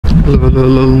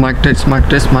Hello, mic test, 1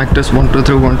 2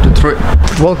 3 1 2 3.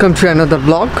 Welcome to another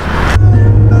vlog.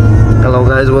 Hello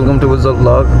guys, welcome to the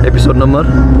vlog episode number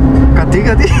Kati.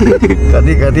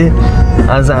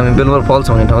 आज हामी बेलवर falls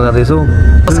भन्ने ठाउँ जाँदैछौँ।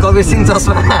 कबीर सिंह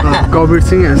चस्मा कबीर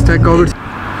सिंह #कबीर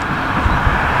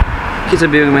के छ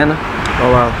बियो मैन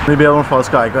अब बेलवर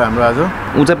फल्सको आएको हाम्रो आज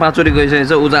उ चाहिँ 5 चोटी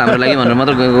गइसकेछ उ चाहिँ हाम्रो लागि भनेर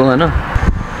मात्र गएको हैन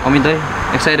अमित दाइ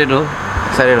एक्साइटेड हो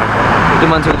त्यो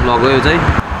मान्छेको भ्लग हो यो चाहिँ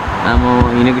आमा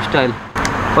हिनेको स्टाइल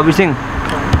कबीर सिंह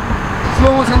स्लो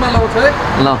मोसनमा लाउँछ है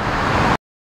ल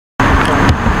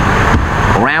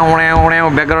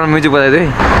background music बजाइदिए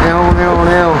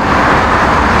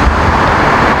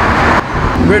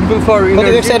Grateful for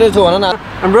energy. Excited छु भन न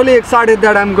I'm really excited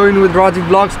that I'm going with Rajiv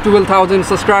Vlogs, 12,000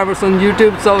 subscribers on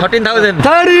YouTube. So 13,000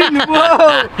 13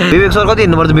 wow. Vivek sir कति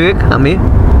हिँड्नुपर्छ विवेक हामी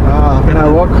Can I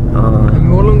walk?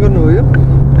 उल्लङ्घन हो यो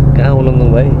कहाँ उल्लङ्घन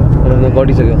भाइ उल्लङ्घन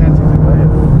गरिसक्यो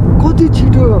कति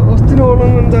छिटो अस्ति नै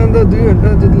उल्लङ्घन जाँदा 2 घण्टा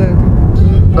जति लाग्यो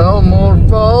Now more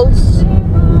falls.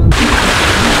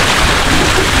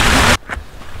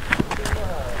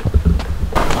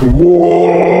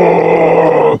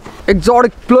 Whoa.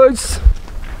 Exotic place.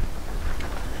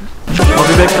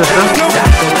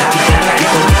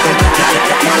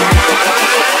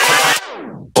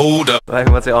 Hold up. भाइ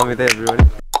म चाहिँ Amit everybody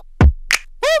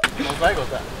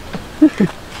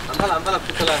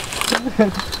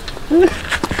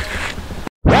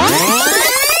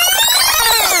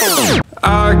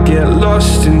I get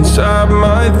lost inside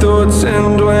my thoughts,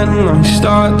 and when I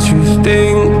start to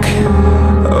think,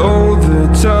 oh, the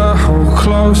Tahoe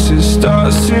closest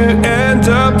starts to end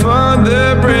up on the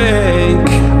brink.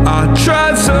 I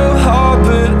tried so hard,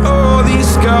 but all these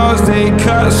scars, they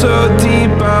cut so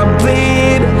deep, I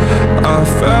bleed. I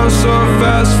fell so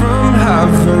fast from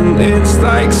heaven, it's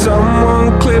like someone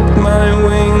clipped my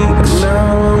wings.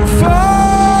 Now I'm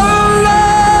falling,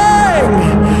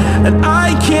 and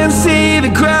I can't see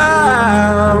the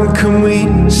ground. Can we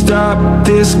stop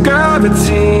this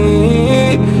gravity?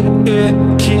 It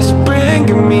keeps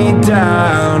bringing me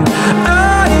down.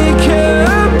 I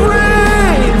can't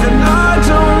breathe and I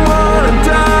don't wanna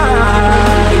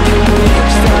die. Can we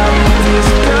stop this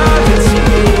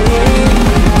gravity?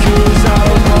 'Cause I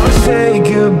don't wanna say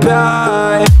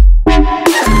goodbye.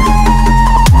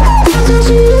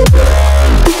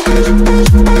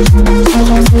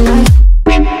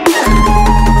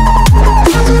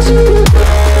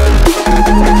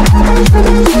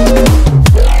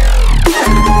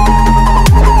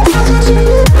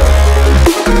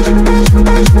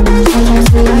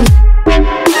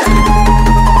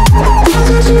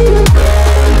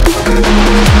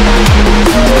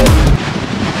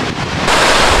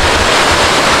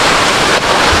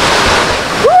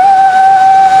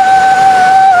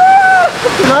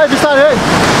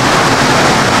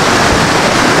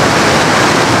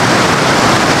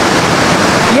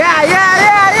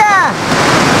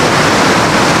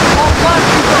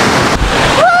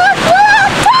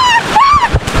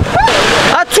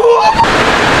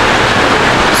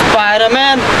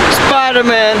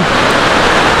 Spider-Man.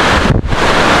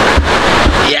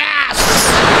 Yes.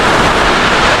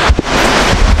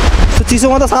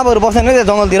 चिसोमा त साँपहरु बस्दैन नि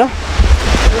जंगलतिर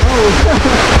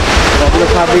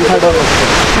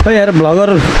खै यार vlogger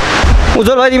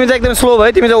उज्जवल भाइ तिमी चाहिँ एकदम स्लो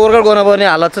भाइ तिमी चाहिँ वर्कआउट गर्न पर्ने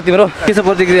हालत छ तिम्रो के छ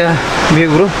प्रतिक्रिया बिहेक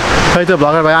ब्रो खै त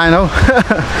भ्लगर भाइ आएन हौ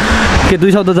के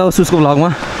 2 शब्द जाओस् उसको भ्लगमा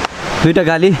 2टा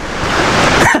गाली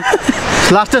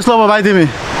लास्ट स्लो भयो भाइ तिमी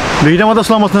भिडियोमा त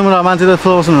स्लो मोसन मान्छे त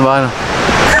स्लो मोसन भएन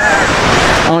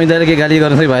अमितले के गाली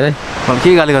गर्छ भाइलाई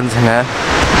के गाली गर्नु छैन यार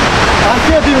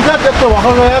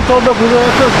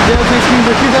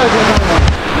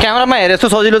क्यामेरामा हेरे जस्तो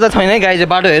सजिलो त छैन है गाई चाहिँ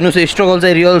बाटो हेर्नु चाहिँ स्ट्रगल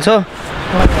चाहिँ रियल छ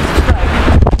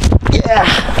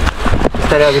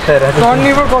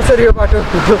टर्नी पो कसरी यो बाटो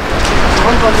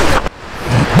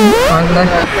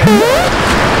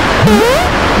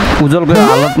उज्जवलको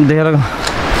हालत देखेर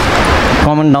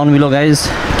कमेन्ट डाउन बिलो गाइज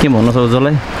के भन्नु छ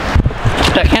उज्जवललाई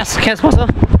ख्यास पर्छ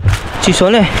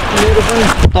चिसोले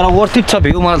तर वर्थ इट छ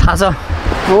भ्यू मलाई थाहा छ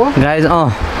गाइज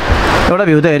एउटा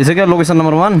भ्यू त हेरिसक्यो लोकेसन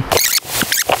नम्बर 1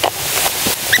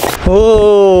 हो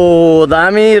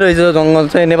दामी रहेछ जङ्गल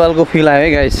चाहिँ नेपालको फिल आयो है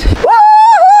guys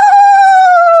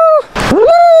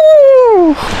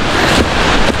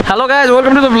hello guys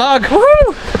welcome to the vlog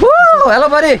hello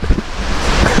body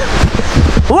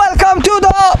welcome to the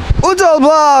Ujjwal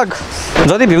vlog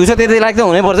जति भ्यू छ त्यति लाइक त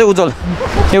हुनैपर्छ उज्जवल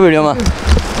यो भिडियोमा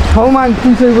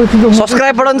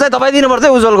सब्सक्राइब बटन चाहिँ तपाईँ दिनुपर्छ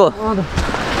उज्जवलको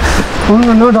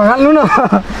ढगाल्नु न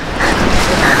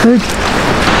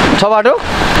छ बाटो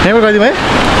यहाँबाट गइदिउँ है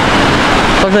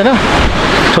सक्दैन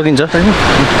सकिन्छ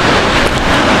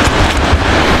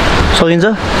सकिन्छ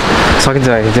सकिन्छ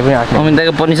भाइ त्यो पनि आँख्ने अमिन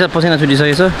दाइको पसिना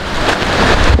छुटिसकेछ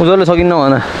उज्जवलले सकिन्न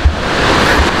भन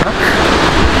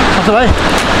भाइ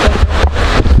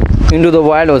इन्टु द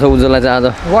वाइल्ड हो छ उज्जवललाई चाहिँ आज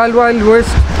वाइल्ड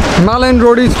वेस्ट मालाइन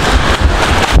रोड इज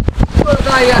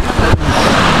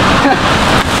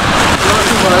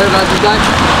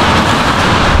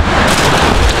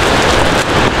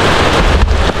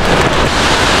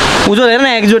उज्जवल हेर न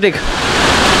एक्जोटिक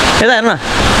यता हेर न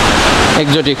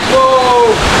एक्जोटिक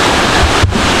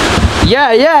या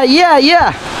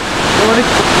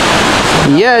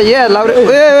लाउरे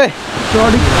ओए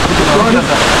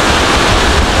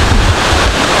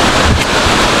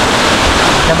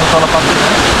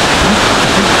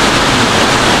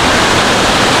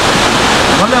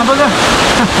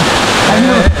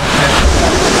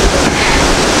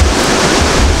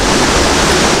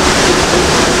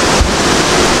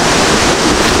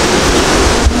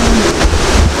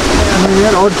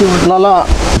ल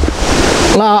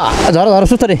झर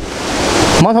सुस्तरी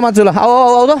म समात्छु ल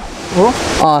आऊ त हो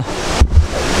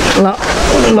ल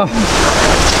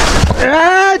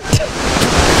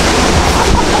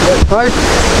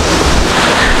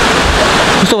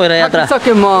कस्तो भएर यात्रा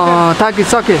सके म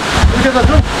थाकिसके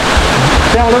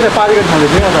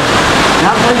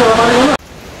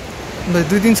भाइ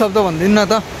 2-3 शब्द भनिदिनु न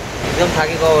त एकदम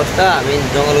थाकेको अवस्था हामी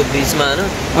जङ्गलको बिचमा होइन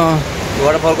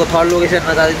वाटरफलको थर्ड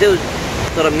लोकेसनमा जाँदै थियौँ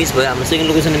तर मिस भयो हाम्रो सेकेन्ड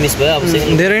लोकेसन मिस भयो अब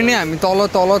धेरै नै हामी तल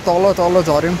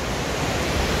झऱ्यौँ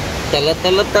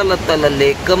तल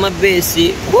लेकमा बेसी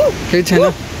केही छैन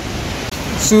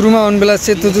सुरुमा आउने बेला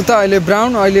सेतो जुत्ता अहिले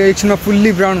ब्राउन अहिले एकछिनमा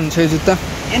फुल्ली ब्राउन हुन्छ यो जुत्ता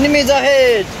enemies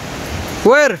ahead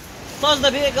where search the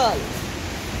vehicle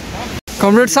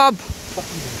comrade साहब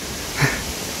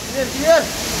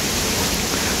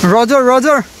रोजर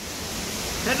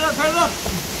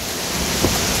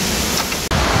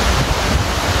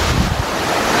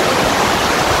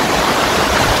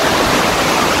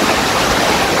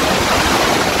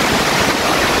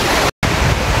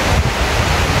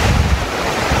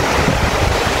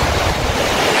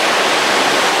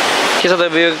के छ त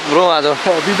ब्रो आज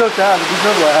बिजोड छ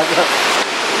बिजोड भयो आज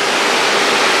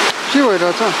के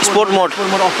भइरहेछ स्पोर्ट मोड अफ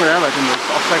गरे भाइ तिम्रो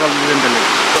अब्स्टाकल रिजनले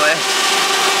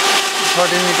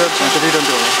 30 मिटर छ रिटर्न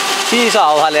त्यो के छ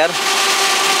हावाले यार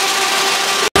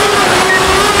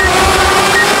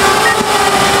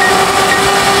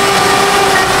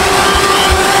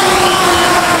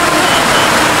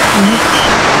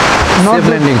Not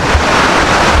blending.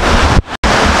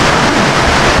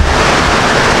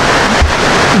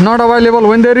 Not available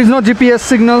when there is no GPS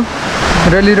signal.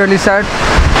 Really sad.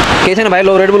 के छैन भाइ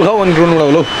लो रेड बुल खाऊ अनि ड्रोन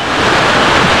उडाऊ लो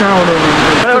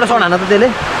एउटा सर्ट हान त त्यसले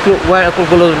त्यो वायरको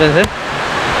गोलो लेन्स है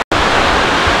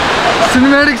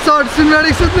सिनेमैटिक शॉट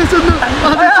सिनेमैटिक सुन्नु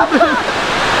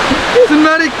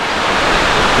सिनेमैटिक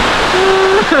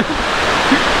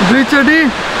दुईचोटी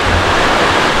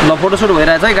ल फोटोशूट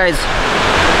भइरहेछ है गाइज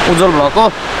उज्जवल भ्लगको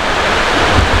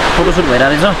फोटोशूट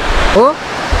भइरहेछ हो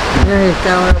यही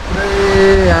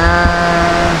क्यामेरा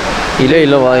पुरै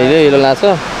हिलो भयो लाग्छ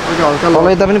तल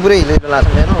यता पनि पुरै हिलो लाग्छ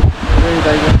हेर्नु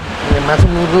मासु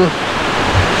मुर्गु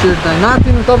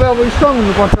नातिनु तपाईँ अब स्ट्रङ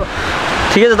हुनुपर्छ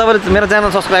ठिकै छ तपाईँले मेरो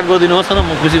च्यानल सब्सक्राइब गरिदिनुहोस् न म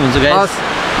खुसी हुन्छु गाइस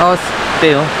हस्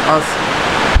त्यही हो हस्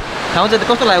ठाउँ चाहिँ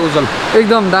कस्तो लाग्यो उज्जवल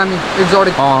एकदम दामी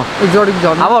एक्जोटिक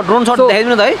झर्नु अब ड्रोन शट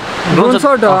देखाइदिनु त है ड्रोन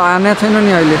शट हाने छैन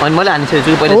नि अहिले अनि मैले हानिसकेको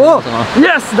छु पहिले हो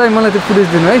यस दाइ मलाई त्यो फुटेज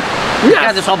दिनु है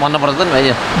यहाँ चाहिँ सब भन्नुपर्छ त नि भाइ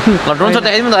ल ड्रोन शट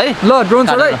देखाइदिनु त है ल ड्रोन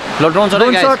शट है ल drone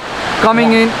shut coming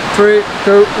in 3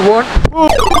 2 1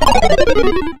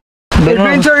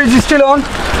 adventure is still on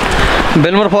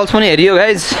बेलमोर falls पनि हेरियो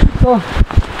गाइज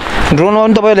ड्रोन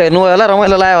पनि तपाईँले हेर्नु होला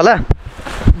रमाइलो लाग्यो होला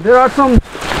there are some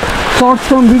shots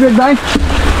from विवेक दाइ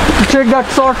check that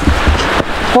shot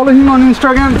follow him on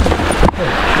Instagram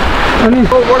अनि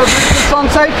what a beautiful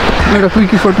sunset मेरो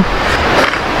क्विकी फोटो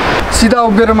सिधा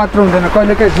उभिएर मात्र हुँदैन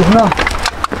कहिलेकाहीँ झुक्न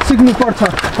सिक्नु पर्छ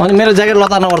अनि मेरो ज्याकेट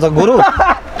लतार्नु पर्छ गुरु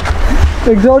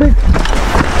एक्जोटिक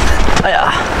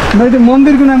मैले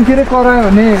मन्दिरको नाम के रे करायो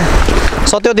भने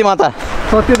सत्यवती माता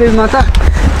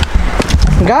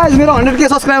गाइज मेरो 100K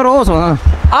सब्सक्राइबर होस् भन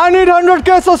I need 100K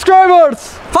subscribers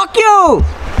fuck you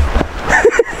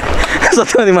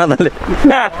Satyavati माताले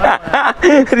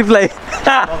रिप्लाई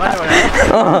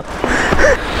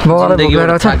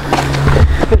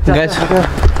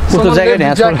उसको ज्याकेट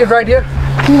यहाँ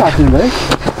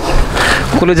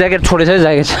कसले ज्याकेट छोडेछ है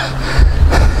ज्याकेट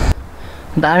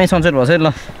दामी सनसेट भएको छ है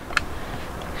ल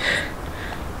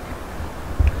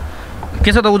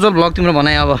के छ त उज्जवल भ्लग तिम्रो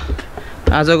भनाइ अब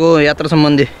आजको यात्रा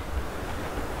सम्बन्धी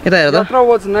यता हेर त यात्रा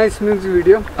वाज नाइस म्युजिक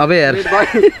भिडियो अब यार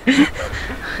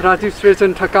राजीव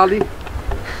स्टेसन ठकाली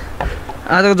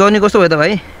आजको जर्नी कस्तो भयो त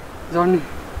भाइ जर्नी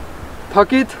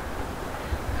थकित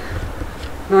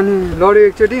अनि लड्यो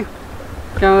एकचोटि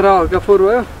क्यामेरा हल्का फोर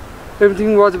भयो everything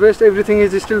was best everything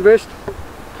is still best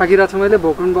थाकिरहेको छु मैले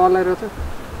भोक पनि बल आइरहेको छ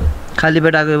खाली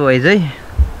पेट आएको भए चाहिँ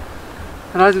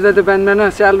राजु दाइ त बिहान बिहान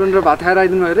स्यालुन र भात खाएर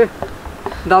आइदिनु भयो अरे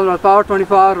दाल भात पावर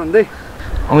 24 आवर भन्दै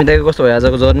अमित दाइको कस्तो भयो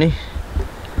आजको जर्नी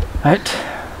हैट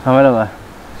रमाइलो भयो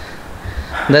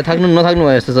दाइ थाक्नु नथाक्नु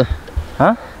भयो जस्तो छ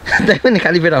दाइ पनि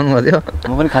खाली पेट आउनु भएको थियो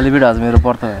म पनि खाली पेट आज मेरो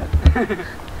पर्थ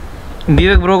भयो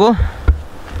विवेक ब्रोको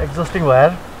एक्जस्टिङ भयो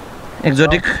यार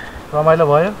एक्जोटिक रमाइलो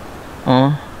भयो अँ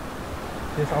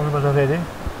त्यस आउनुपर्छ फेरि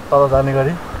तल जाने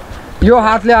गरी यो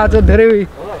हातले आज धेरै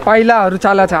पाइलाहरू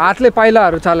चालेको छ हातले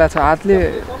पाइलाहरू चालेको छ हातले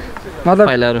मतलब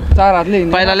पाइलाहरू चार हातले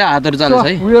पाइलाले हातहरू चालेछ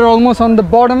है we are almost on the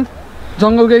bottom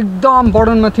जङ्गलको एकदम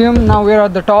बटममा थियौँ now we are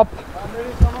at the top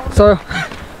so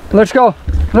let's go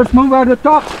let's move at the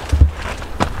top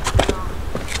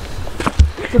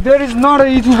so there is not a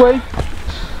easy way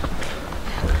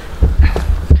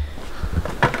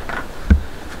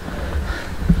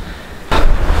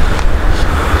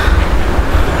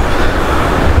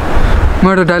म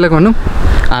एउटा डायलग भन्नु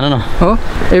हान न हो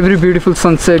every beautiful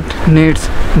sunset needs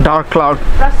dark cloud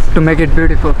to make it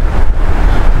beautiful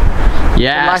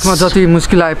लाइफमा जति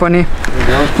मुस्किल आए पनि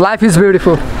life is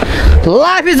beautiful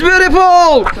life is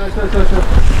beautiful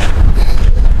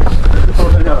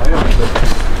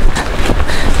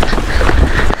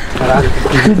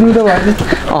खिच्नु त भयो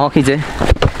अँ खिचेँ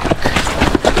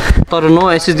तर नो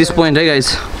एसिज दिस पोइन्ट है गाइज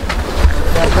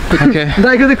ओके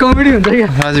दाइको चाहिँ कमेडी हुन्छ क्या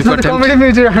कमेडी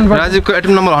म्युजिक राख्नु राजीवको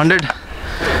एटेम्प नम्बर 100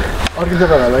 अर्किन्छ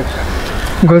होला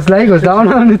घोस्लाई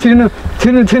आउनु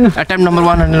छिर्नु एटेम्प नम्बर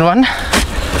 101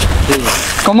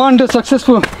 कमान to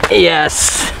successful yes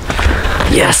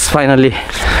yes finally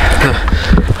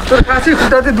तर खासै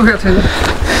खुट्टा चाहिँ दुखेको छैन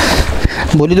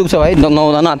भोलि दुख्छ भाइ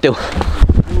नहुँदा नआत्यो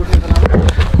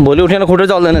भोलि उठेन खुट्टा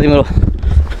चल्दैन तिम्रो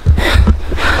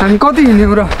हामी कति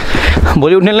हिँड्यौँ र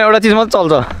भोलि उठ्नेलाई एउटा चिज मात्रै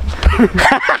चल्छ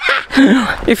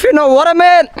if you know what I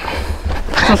main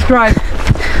subscribe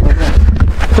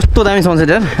कस्तो दामी सनसेट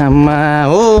यार आम्मा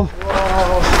हो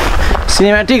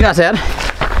सिनेमेटिक आछ यार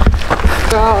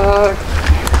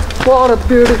What a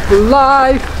beautiful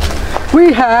life we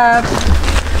have.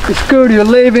 It's good you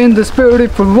live in this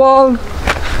beautiful world.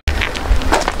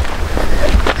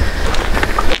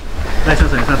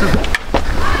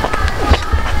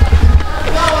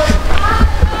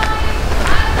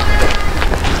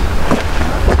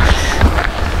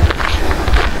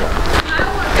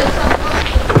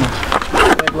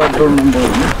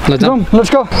 Come, let's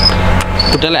go.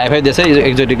 खुट्टाले हाई फाइभ दिएछ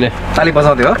एक्जोटिकले ताली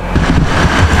बजाउँथ्यो हो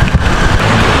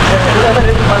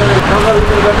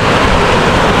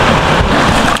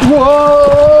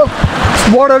Whoa! This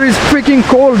water is freaking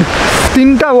cold.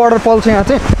 तीनटा वाटरफल छ यहाँ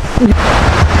चाहिँ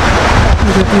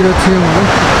यतातिर थियो भने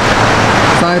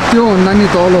सायद त्योभन्दा नि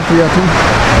तल पुगेको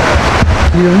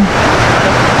थियो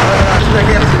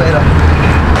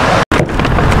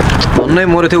भन्नै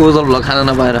मऱ्यो थियो उजल भ्लग खाना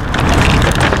नपाएर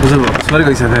उजल सरी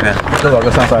गइसक्यो फेरि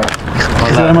घरको साथ आयो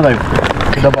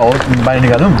डब्बा हो बाहिर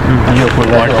निकालौँ यो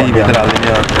भित्र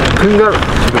हालिदिने Finger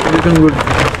looking good.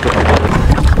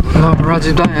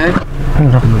 Rajiv Dai, hey?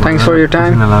 Thanks for your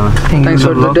time. Thanks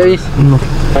for the day.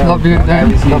 Love you.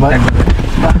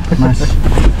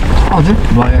 हजुर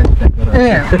ए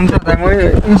हुन्छ दाइ म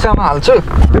इन्स्टामा हाल्छु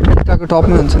इन्स्टाको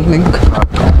टपमा हुन्छ लिङ्क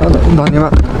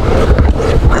धन्यवाद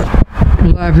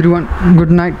ल एभ्रिवान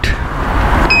गुड नाइट